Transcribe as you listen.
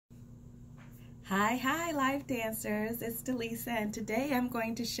Hi, live dancers. It's Delisa, and today I'm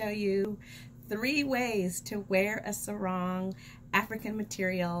going to show you 3 ways to wear a sarong African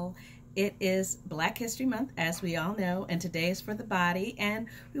material. It is Black History Month, as we all know, and today is for the body, and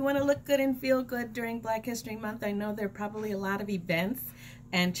we want to look good and feel good during Black History Month. I know there are probably a lot of events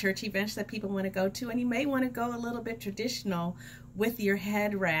and church events that people want to go to, and you may want to go a little bit traditional with your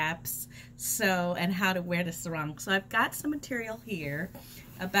head wraps, and how to wear the sarong. So I've got some material here,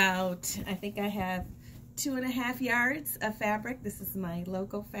 about, I think I have 2.5 yards of fabric. This is my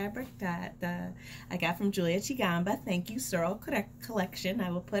logo fabric that I got from Chigamba. Thank you, Tsuro collection.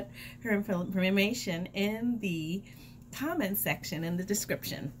 I will put her information in the comment section in the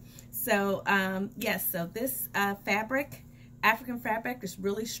description. So yes, so this fabric, African fabric, is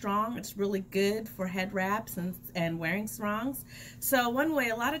really strong. It's really good for head wraps and wearing sarongs. So one way,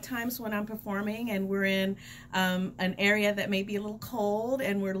 a lot of times when I'm performing and we're in an area that may be a little cold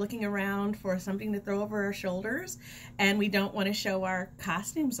and we're looking around for something to throw over our shoulders and we don't want to show our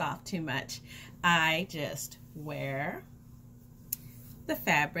costumes off too much, I just wear the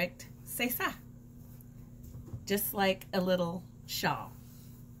fabric sesa, just like a little shawl.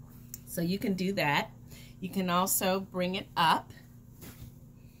 So you can do that. You can also bring it up.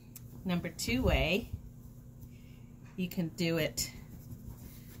 Number 2 way, you can do it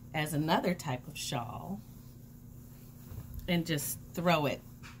as another type of shawl and just throw it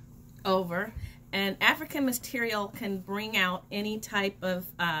over. And African material can bring out any type of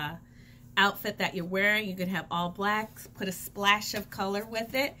outfit that you're wearing. You could have all black, put a splash of color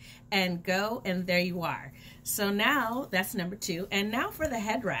with it, and go, and there you are. So now, that's number 2. And now for the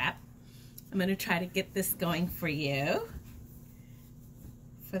head wrap. I'm going to try to get this going for you.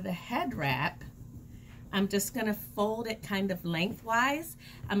 For the head wrap, I'm just going to fold it kind of lengthwise.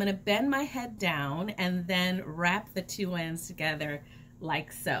 I'm going to bend my head down and then wrap the 2 ends together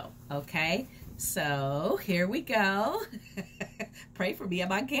like so, okay? So here we go. Pray for me,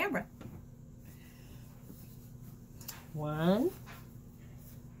 I'm on camera. 1,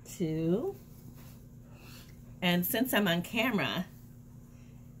 2, and since I'm on camera,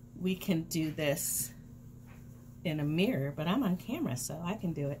 we can do this in a mirror, but I'm on camera, so I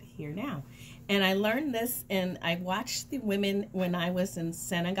can do it here now. And I learned this, and I watched the women when I was in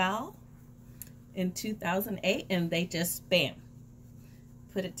Senegal in 2008, and they just, bam,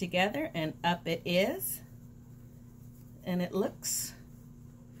 put it together, and up it is. And it looks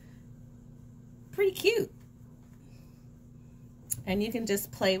pretty cute. And you can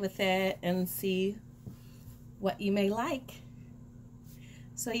just play with it and see what you may like.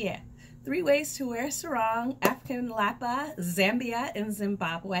 So yeah, 3 ways to wear sarong, African Lapa, Zambia, and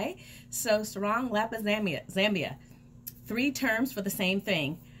Zimbabwe. So sarong, Lapa, Zambia. 3 terms for the same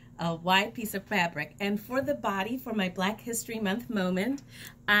thing, a wide piece of fabric. And for the body, for my Black History Month moment,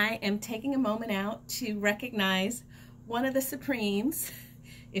 I am taking a moment out to recognize one of the Supremes.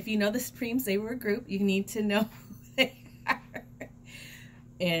 If you know the Supremes, they were a group. You need to know who they are.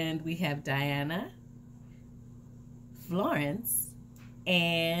 And we have Diana, Florence,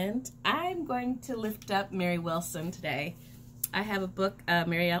 and I'm going to lift up Mary Wilson today. I have a book,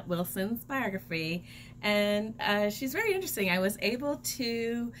 Mary Wilson's biography, and she's very interesting. I was able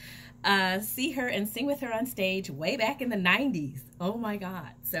to see her and sing with her on stage way back in the 90s. Oh my God.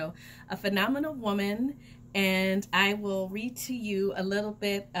 So a phenomenal woman, and I will read to you a little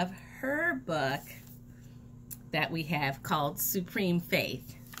bit of her book that we have called Supreme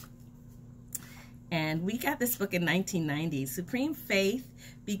Faith. And we got this book in 1990. Supreme Faith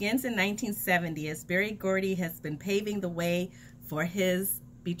begins in 1970 as Berry Gordy has been paving the way for his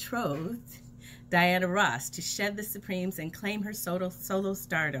betrothed, Diana Ross, to shed the Supremes and claim her solo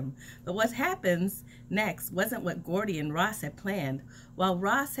stardom. But what happens next wasn't what Gordy and Ross had planned. While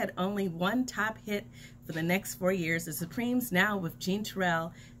Ross had only 1 top hit for the next 4 years, the Supremes, now with Jean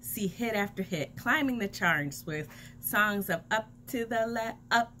Terrell, see hit after hit, climbing the charts with songs of Up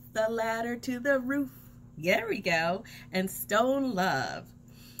the Ladder to the Roof, there we go, and Stone Love.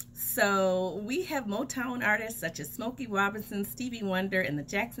 So we have Motown artists such as Smokey Robinson, Stevie Wonder, and the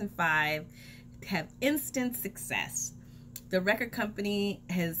Jackson 5 have instant success. The record company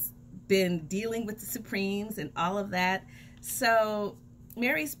has been dealing with the Supremes and all of that. So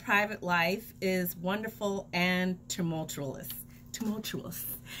Mary's private life is wonderful and tumultuous.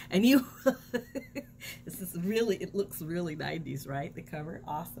 And you, this is really, it looks really 90s, right? The cover,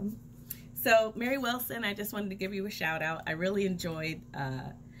 awesome. So Mary Wilson, I just wanted to give you a shout out. I really enjoyed,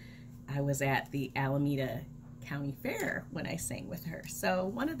 I was at the Alameda County Fair when I sang with her. So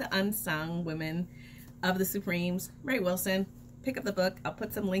one of the unsung women of the Supremes, Mary Wilson. Pick up the book. I'll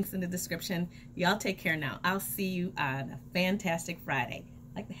put some links in the description. Y'all take care now. I'll see you on a fantastic Friday.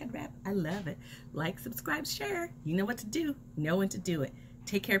 Like the head wrap? I love it. Like, subscribe, share. You know what to do. You know when to do it.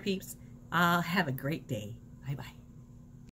 Take care, peeps. Have a great day. Bye-bye.